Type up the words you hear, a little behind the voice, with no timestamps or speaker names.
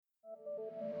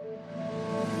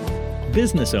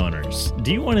Business owners,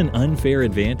 do you want an unfair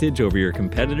advantage over your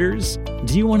competitors?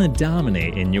 Do you want to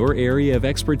dominate in your area of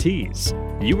expertise?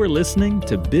 You are listening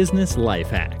to Business Life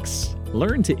Hacks.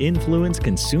 Learn to influence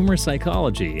consumer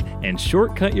psychology and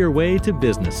shortcut your way to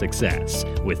business success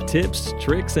with tips,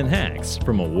 tricks, and hacks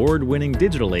from award-winning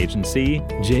digital agency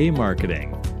J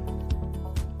Marketing.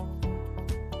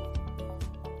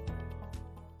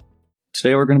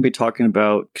 Today we're going to be talking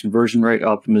about conversion rate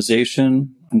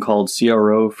optimization, called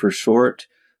CRO for short.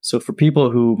 So for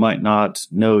people who might not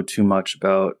know too much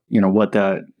about, what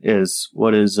that is,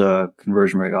 what is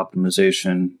conversion rate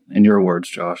optimization in your words,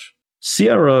 Josh?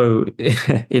 CRO,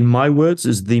 in my words,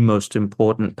 is the most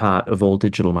important part of all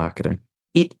digital marketing.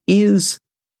 It is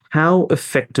how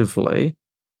effectively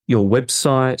your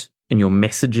website and your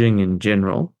messaging in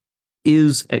general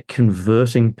is at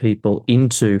converting people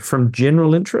from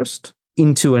general interest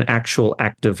into an actual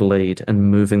active lead and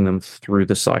moving them through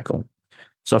the cycle.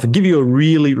 So if I give you a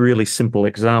really, really simple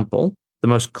example, the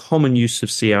most common use of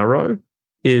CRO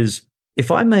is if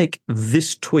I make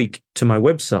this tweak to my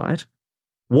website,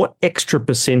 what extra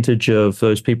percentage of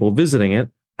those people visiting it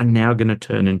are now going to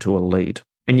turn into a lead?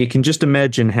 And you can just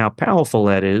imagine how powerful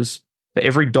that is. For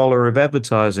every dollar of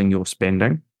advertising you're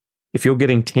spending, if you're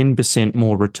getting 10%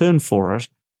 more return for it,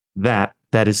 that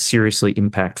is seriously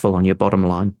impactful on your bottom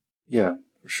line. Yeah,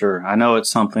 for sure. I know it's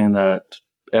something that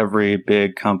every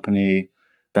big company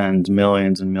spends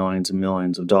millions and millions and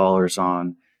millions of dollars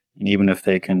on. And even if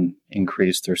they can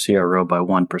increase their CRO by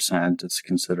 1%, it's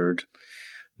considered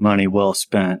money well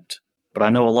spent. But I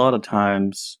know a lot of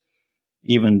times,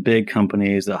 even big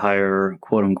companies that hire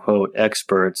quote unquote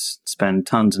experts spend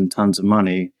tons and tons of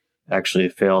money, actually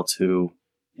fail to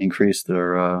increase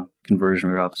their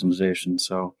conversion rate optimization.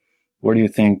 So where do you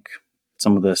think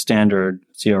some of the standard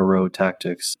CRO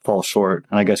tactics fall short?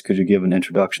 And I guess could you give an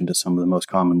introduction to some of the most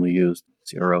commonly used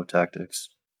CRO tactics?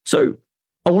 So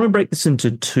I want to break this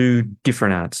into two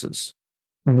different answers.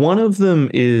 One of them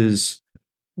is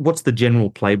what's the general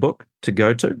playbook to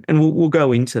go to? And we'll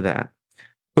go into that.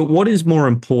 But what is more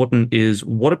important is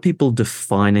what are people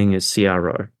defining as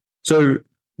CRO? So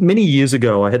many years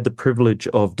ago, I had the privilege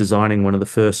of designing one of the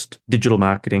first digital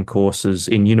marketing courses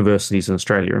in universities in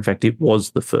Australia. In fact, it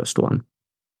was the first one.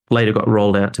 Later got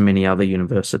rolled out to many other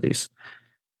universities.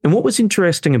 And what was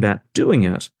interesting about doing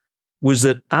it was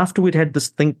that after we'd had this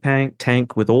think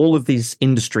tank with all of these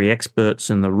industry experts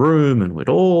in the room and we'd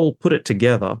all put it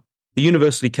together, the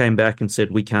university came back and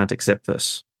said, we can't accept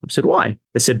this. I said, why?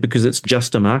 They said, because it's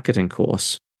just a marketing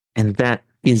course. And that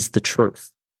is the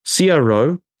truth.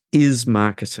 CRO is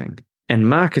marketing, and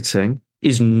marketing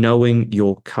is knowing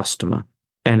your customer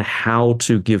and how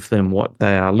to give them what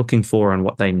they are looking for and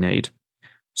what they need.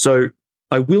 So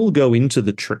I will go into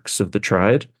the tricks of the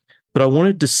trade, but I want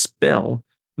to dispel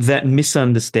that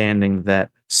misunderstanding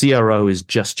that CRO is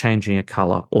just changing a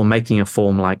color or making a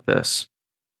form like this.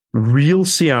 Real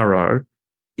CRO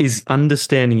is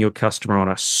understanding your customer on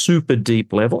a super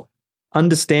deep level,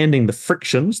 understanding the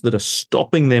frictions that are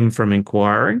stopping them from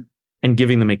inquiring, and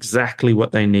giving them exactly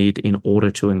what they need in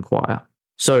order to inquire.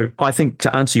 So I think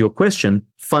to answer your question,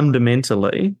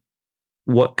 fundamentally,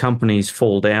 what companies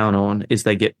fall down on is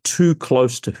they get too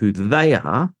close to who they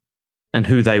are and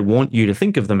who they want you to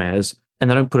think of them as, and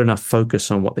they don't put enough focus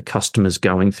on what the customer's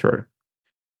going through.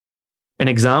 An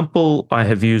example I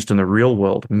have used in the real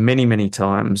world many, many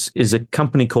times is a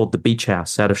company called the Beach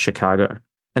House out of Chicago.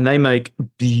 And they make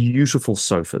beautiful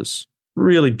sofas,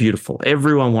 really beautiful.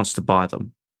 Everyone wants to buy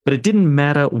them. But it didn't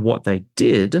matter what they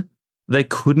did, they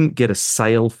couldn't get a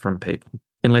sale from people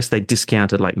unless they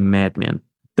discounted like madmen.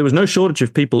 There was no shortage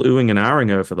of people oohing and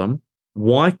ahhing over them.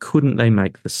 Why couldn't they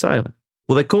make the sale?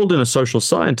 Well, they called in a social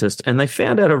scientist and they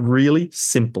found out a really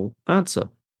simple answer.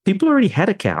 People already had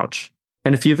a couch.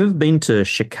 And if you've ever been to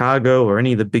Chicago or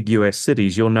any of the big US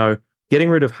cities, you'll know getting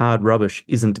rid of hard rubbish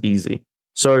isn't easy.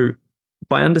 So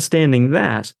by understanding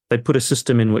that, they put a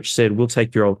system in which said, we'll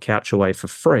take your old couch away for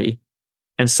free.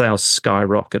 And sales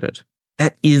skyrocketed.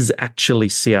 That is actually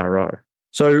CRO.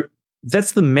 So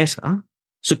that's the meta.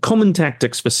 So common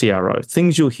tactics for CRO,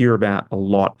 things you'll hear about a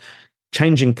lot,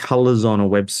 changing colors on a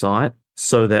website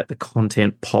so that the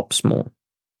content pops more.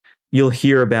 You'll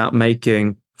hear about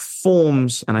making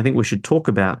forms, and I think we should talk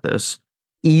about this,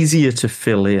 easier to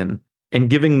fill in and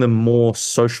giving them more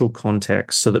social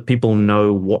context so that people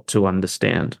know what to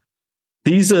understand.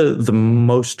 These are the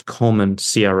most common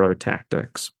CRO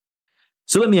tactics.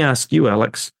 So let me ask you,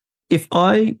 Alex, if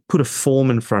I put a form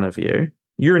in front of you,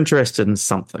 you're interested in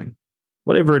something,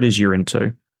 whatever it is you're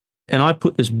into, and I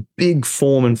put this big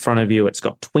form in front of you, it's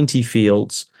got 20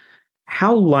 fields,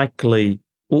 how likely,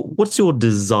 what's your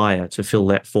desire to fill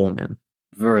that form in?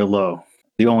 very low.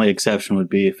 The only exception would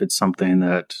be if it's something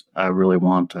that I really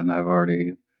want and I've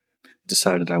already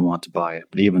decided I want to buy it.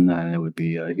 But even then, it would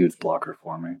be a huge blocker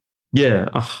for me. Yeah,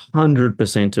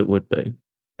 100% it would be.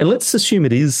 And let's assume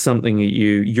it is something that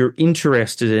you're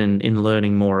interested in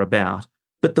learning more about,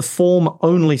 but the form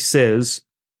only says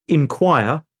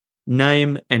inquire,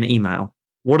 name, and email.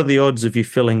 What are the odds of you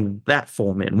filling that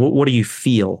form in? What do you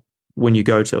feel when you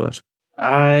go to it?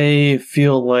 I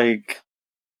feel like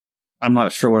I'm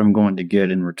not sure what I'm going to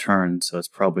get in return, so it's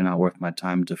probably not worth my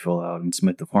time to fill out and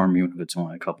submit the form, even if it's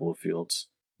only a couple of fields.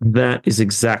 That is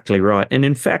exactly right. And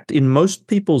in fact, in most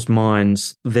people's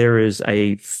minds, there is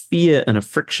a fear and a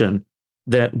friction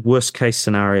that worst case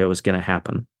scenario is going to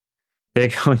happen.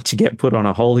 They're going to get put on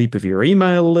a whole heap of your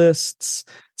email lists.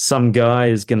 Some guy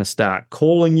is going to start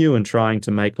calling you and trying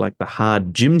to make like the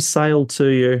hard gym sale to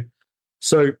you.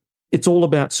 So it's all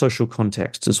about social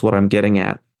context is what I'm getting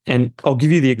at. And I'll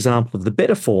give you the example of the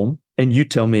better form, and you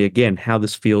tell me again how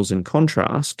this feels in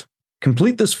contrast.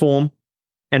 Complete this form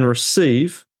and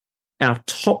receive our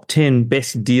top 10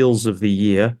 best deals of the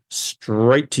year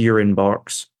straight to your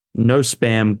inbox. No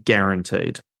spam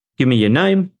guaranteed. Give me your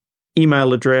name,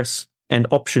 email address, and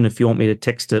option if you want me to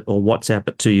text it or WhatsApp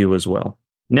it to you as well.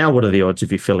 Now, what are the odds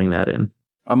of you filling that in?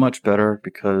 I'm much better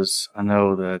because I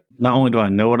know that not only do I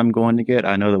know what I'm going to get,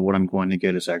 I know that what I'm going to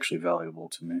get is actually valuable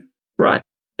to me. Right.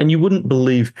 And you wouldn't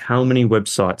believe how many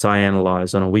websites I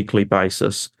analyze on a weekly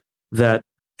basis that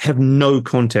have no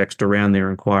context around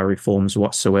their inquiry forms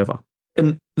whatsoever.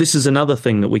 And this is another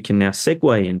thing that we can now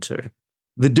segue into.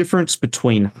 The difference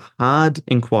between hard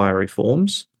inquiry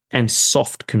forms and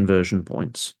soft conversion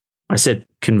points. I said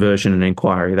conversion and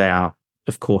inquiry. They are,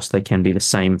 of course, they can be the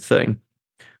same thing.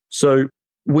 So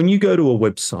when you go to a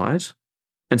website,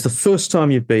 and it's the first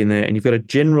time you've been there and you've got a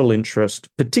general interest,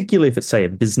 particularly if it's, say, a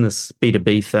business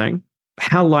B2B thing,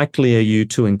 how likely are you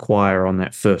to inquire on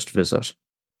that first visit?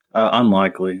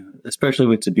 Unlikely, especially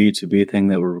with the B2B thing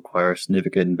that would require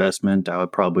significant investment. I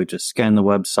would probably just scan the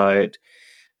website,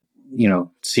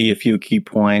 see a few key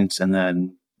points and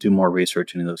then do more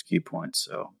research into those key points.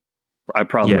 So I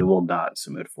probably will not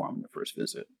submit a form on the first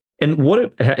visit. And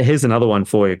here's another one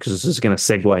for you, because this is going to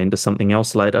segue into something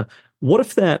else later. What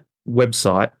if that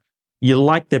website, you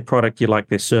like their product, you like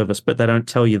their service, but they don't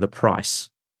tell you the price?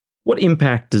 What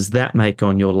impact does that make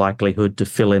on your likelihood to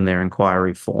fill in their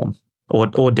inquiry form or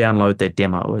download their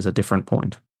demo as a different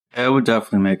point? It would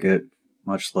definitely make it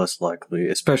much less likely,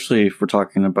 especially if we're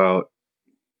talking about,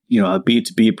 a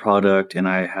B2B product and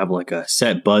I have like a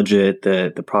set budget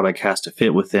that the product has to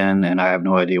fit within, and I have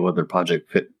no idea whether product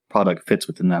fits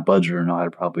within that budget or not.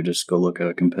 I'd probably just go look at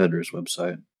a competitor's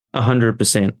website.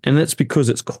 100%. And that's because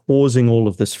it's causing all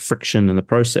of this friction in the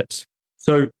process.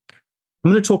 So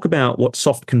I'm going to talk about what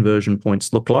soft conversion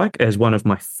points look like as one of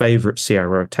my favorite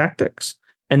CRO tactics.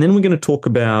 And then we're going to talk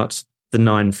about the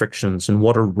 9 frictions and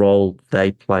what a role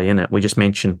they play in it. We just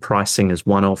mentioned pricing as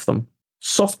one of them.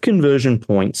 Soft conversion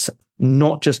points,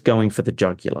 not just going for the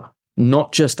jugular,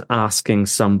 not just asking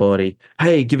somebody,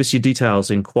 hey, give us your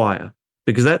details, inquire,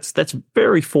 because that's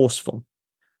very forceful.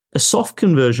 A soft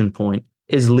conversion point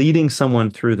is leading someone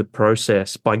through the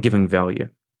process by giving value.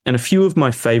 And a few of my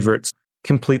favorites: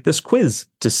 complete this quiz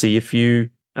to see if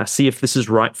this is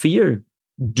right for you.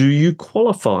 Do you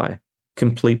qualify?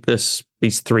 Complete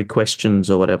these 3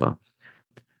 questions or whatever.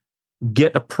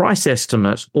 Get a price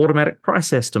estimate, automatic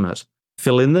price estimate.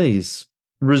 Fill in these.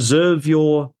 Reserve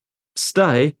your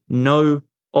stay, no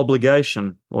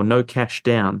obligation or no cash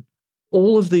down.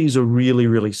 All of these are really,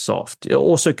 really soft.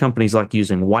 Also, companies like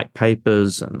using white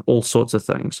papers and all sorts of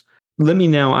things. Let me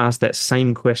now ask that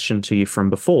same question to you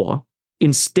from before.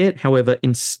 Instead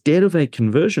of a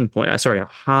conversion point, a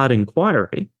hard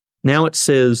inquiry, now it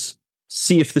says,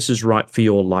 see if this is right for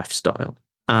your lifestyle.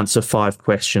 Answer 5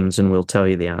 questions and we'll tell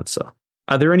you the answer.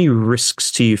 Are there any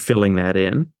risks to you filling that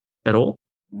in at all?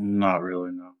 Not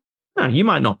really, no. No, you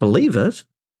might not believe it,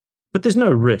 but there's no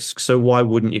risk. So why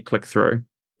wouldn't you click through?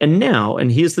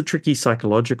 And here's the tricky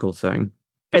psychological thing.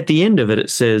 At the end of it, it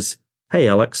says, hey,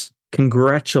 Alex,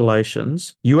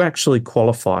 congratulations. You actually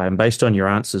qualify. And based on your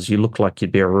answers, you look like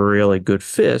you'd be a really good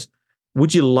fit.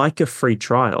 Would you like a free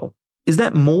trial? Is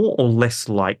that more or less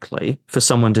likely for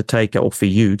someone to take, or for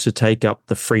you to take up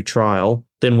the free trial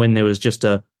than when there was just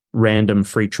a random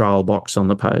free trial box on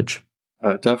the page?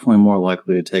 Definitely more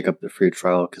likely to take up the free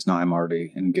trial because now I'm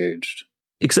already engaged.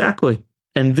 Exactly.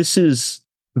 And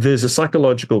there's a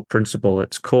psychological principle.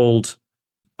 It's called,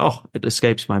 it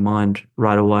escapes my mind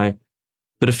right away.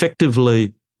 But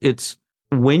effectively, it's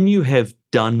when you have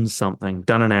done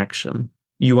an action,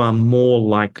 you are more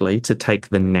likely to take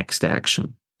the next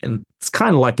action. And it's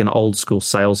kind of like an old school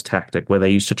sales tactic where they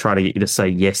used to try to get you to say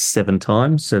yes 7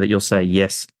 times so that you'll say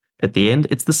yes at the end.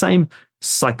 It's the same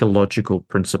psychological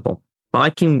principle. I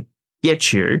can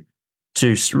get you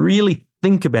to really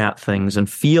think about things and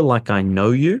feel like I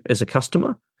know you as a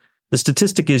customer. The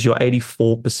statistic is you're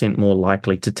 84% more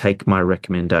likely to take my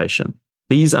recommendation.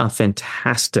 These are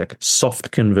fantastic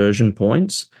soft conversion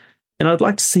points. And I'd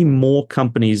like to see more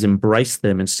companies embrace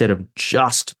them instead of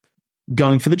just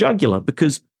going for the jugular,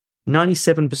 because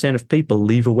 97% of people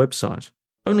leave a website.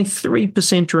 Only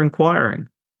 3% are inquiring.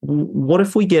 What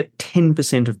if we get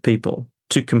 10% of people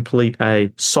to complete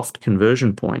a soft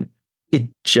conversion point? It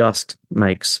just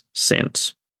makes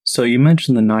sense. So you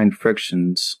mentioned the 9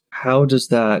 frictions. How does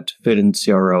that fit in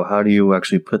CRO? How do you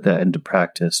actually put that into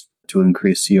practice to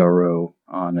increase CRO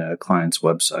on a client's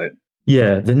website?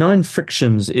 Yeah, the 9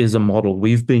 frictions is a model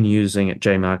we've been using at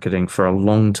J Marketing for a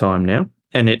long time now,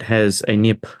 and it has a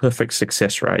near perfect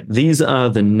success rate. These are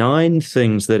the 9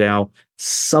 things that our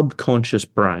subconscious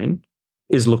brain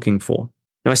is looking for.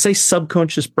 Now, I say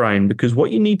subconscious brain because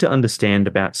what you need to understand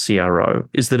about CRO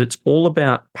is that it's all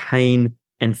about pain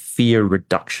and fear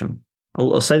reduction.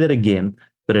 I'll say that again,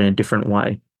 but in a different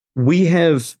way. We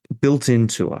have built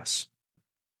into us,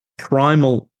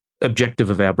 primal objective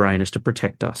of our brain is to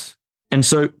protect us. And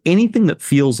so anything that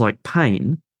feels like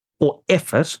pain or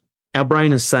effort, our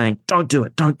brain is saying, don't do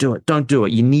it, don't do it, don't do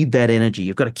it. You need that energy.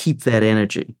 You've got to keep that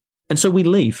energy. And so we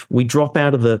leave. We drop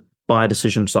out of the buyer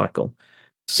decision cycle.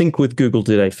 Sync with Google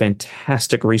did a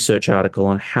fantastic research article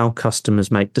on how customers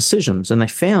make decisions. And they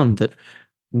found that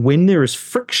when there is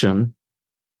friction,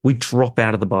 we drop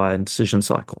out of the buyer decision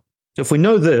cycle. So if we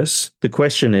know this, the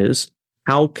question is,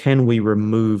 how can we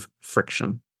remove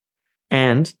friction?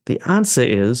 And the answer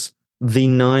is the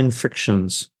 9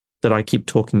 frictions that I keep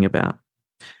talking about.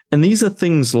 And these are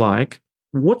things like,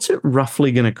 what's it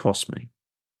roughly going to cost me?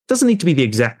 It doesn't need to be the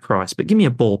exact price, but give me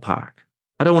a ballpark.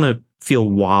 I don't want to feel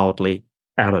wildly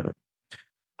out of it.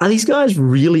 Are these guys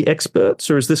really experts,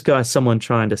 or is this guy someone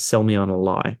trying to sell me on a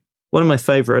lie? One of my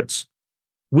favorites,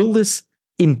 will this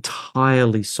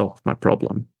entirely solve my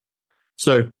problem?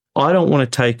 So I don't want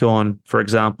to take on, for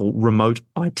example, remote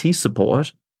IT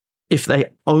support if they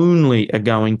only are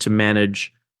going to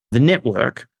manage the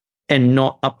network and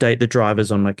not update the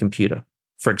drivers on my computer,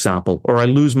 for example, or I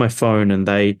lose my phone and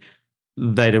they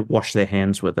don't wash their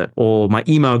hands with it, or my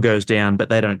email goes down, but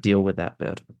they don't deal with that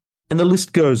bit. And the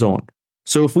list goes on.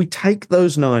 So if we take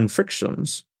those 9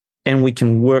 frictions and we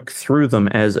can work through them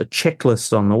as a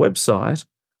checklist on the website,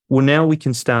 well, now we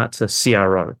can start to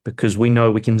CRO because we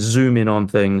know we can zoom in on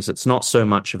things. It's not so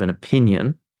much of an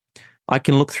opinion. I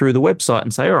can look through the website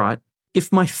and say, all right,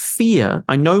 if my fear,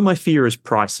 I know my fear is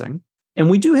pricing, and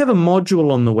we do have a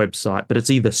module on the website, but it's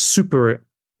either super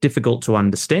difficult to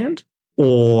understand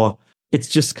or it's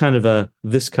just kind of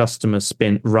this customer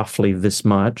spent roughly this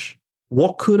much.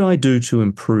 What could I do to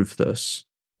improve this?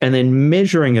 And then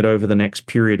measuring it over the next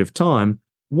period of time,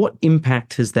 what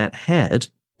impact has that had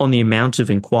on the amount of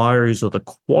inquiries or the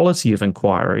quality of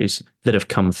inquiries that have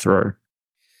come through?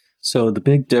 So the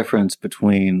big difference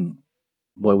between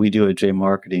what we do at J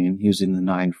Marketing using the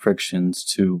 9 frictions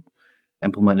to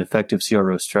implement effective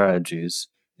CRO strategies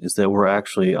is that we're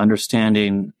actually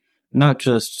understanding not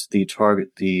just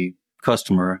the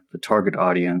customer, the target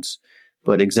audience,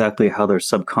 but exactly how their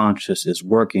subconscious is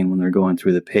working when they're going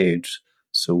through the page,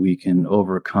 so we can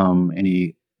overcome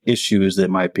any issues that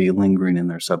might be lingering in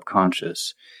their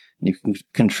subconscious. And you can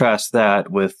contrast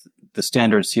that with the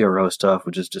standard CRO stuff,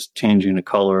 which is just changing the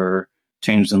color,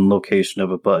 changing the location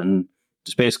of a button,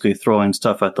 just basically throwing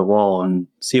stuff at the wall and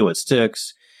see what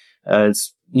sticks.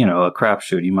 It's, a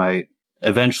crapshoot. You might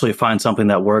eventually find something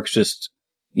that works just,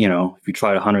 if you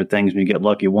try 100 things and you get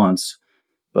lucky once,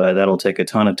 but that'll take a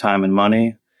ton of time and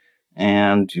money,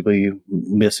 and you'll be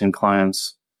missing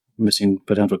clients, missing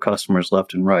potential customers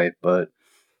left and right. But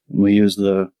when we use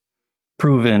the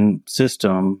proven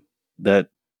system that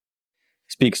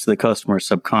speaks to the customer's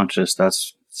subconscious,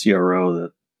 that's CRO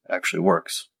that actually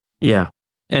works. Yeah.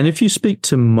 And if you speak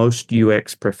to most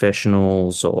UX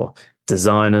professionals or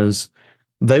designers,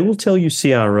 they will tell you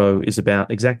CRO is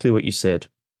about exactly what you said,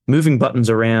 moving buttons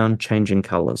around, changing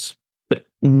colors. But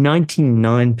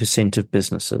 99% of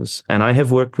businesses, and I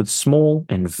have worked with small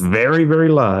and very, very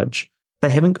large, they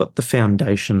haven't got the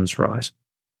foundations right.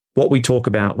 What we talk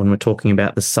about when we're talking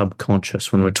about the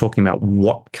subconscious, when we're talking about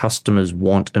what customers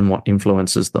want and what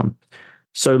influences them.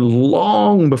 So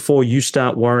long before you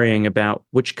start worrying about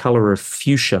which color of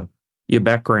fuchsia your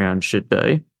background should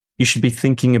be, you should be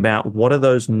thinking about what are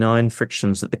those 9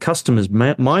 frictions that the customer's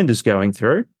mind is going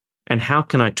through, and how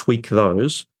can I tweak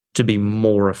those to be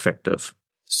more effective?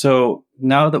 So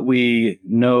now that we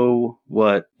know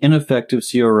what ineffective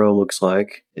CRO looks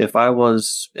like, if I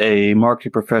was a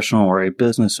marketing professional or a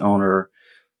business owner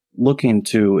looking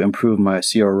to improve my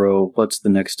CRO, what's the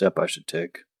next step I should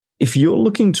take? If you're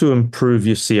looking to improve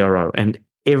your CRO, and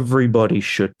everybody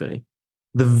should be,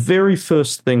 the very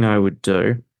first thing I would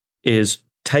do is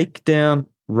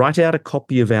write out a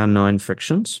copy of our 9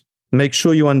 frictions, make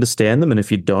sure you understand them. And if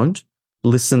you don't,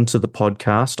 listen to the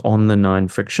podcast on the 9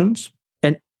 frictions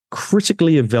and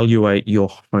critically evaluate your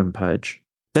homepage.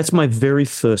 That's my very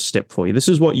first step for you. This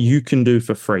is what you can do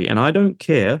for free. And I don't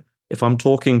care if I'm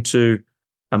talking to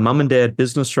a mum and dad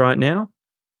business right now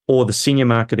or the senior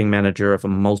marketing manager of a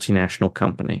multinational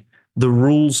company. The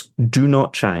rules do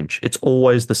not change. It's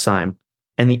always the same.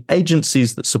 And the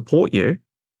agencies that support you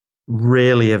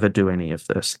rarely ever do any of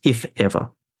this, if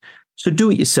ever. So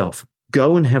do it yourself.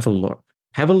 Go and have a look.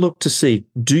 Have a look to see,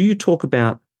 do you talk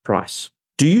about price?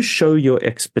 Do you show your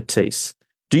expertise?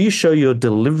 Do you show your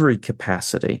delivery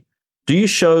capacity? Do you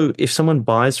show if someone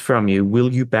buys from you,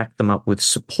 will you back them up with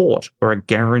support or a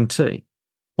guarantee?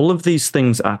 All of these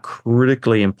things are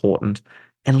critically important.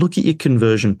 And look at your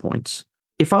conversion points.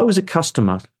 If I was a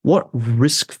customer, what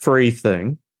risk-free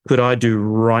thing could I do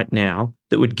right now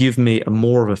that would give me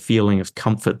more of a feeling of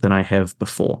comfort than I have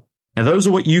before? Now, those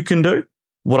are what you can do.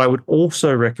 What I would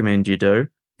also recommend you do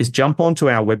is jump onto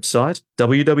our website,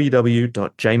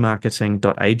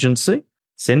 www.jmarketing.agency.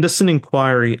 Send us an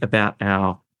inquiry about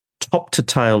our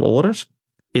top-to-tail audit.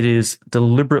 It is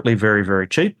deliberately very, very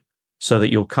cheap so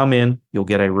that you'll come in, you'll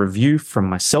get a review from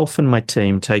myself and my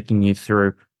team taking you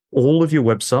through all of your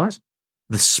website,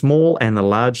 the small and the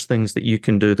large things that you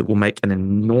can do that will make an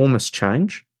enormous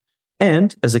change.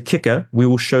 And as a kicker, we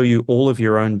will show you all of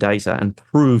your own data and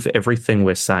prove everything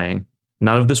we're saying.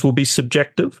 None of this will be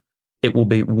subjective. It will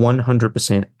be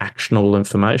 100% actionable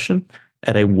information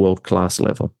at a world-class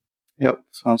level. Yep,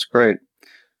 sounds great.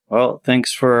 Well,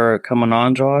 thanks for coming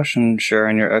on, Josh, and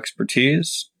sharing your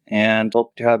expertise, and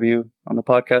hope to have you on the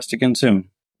podcast again soon.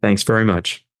 Thanks very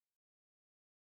much.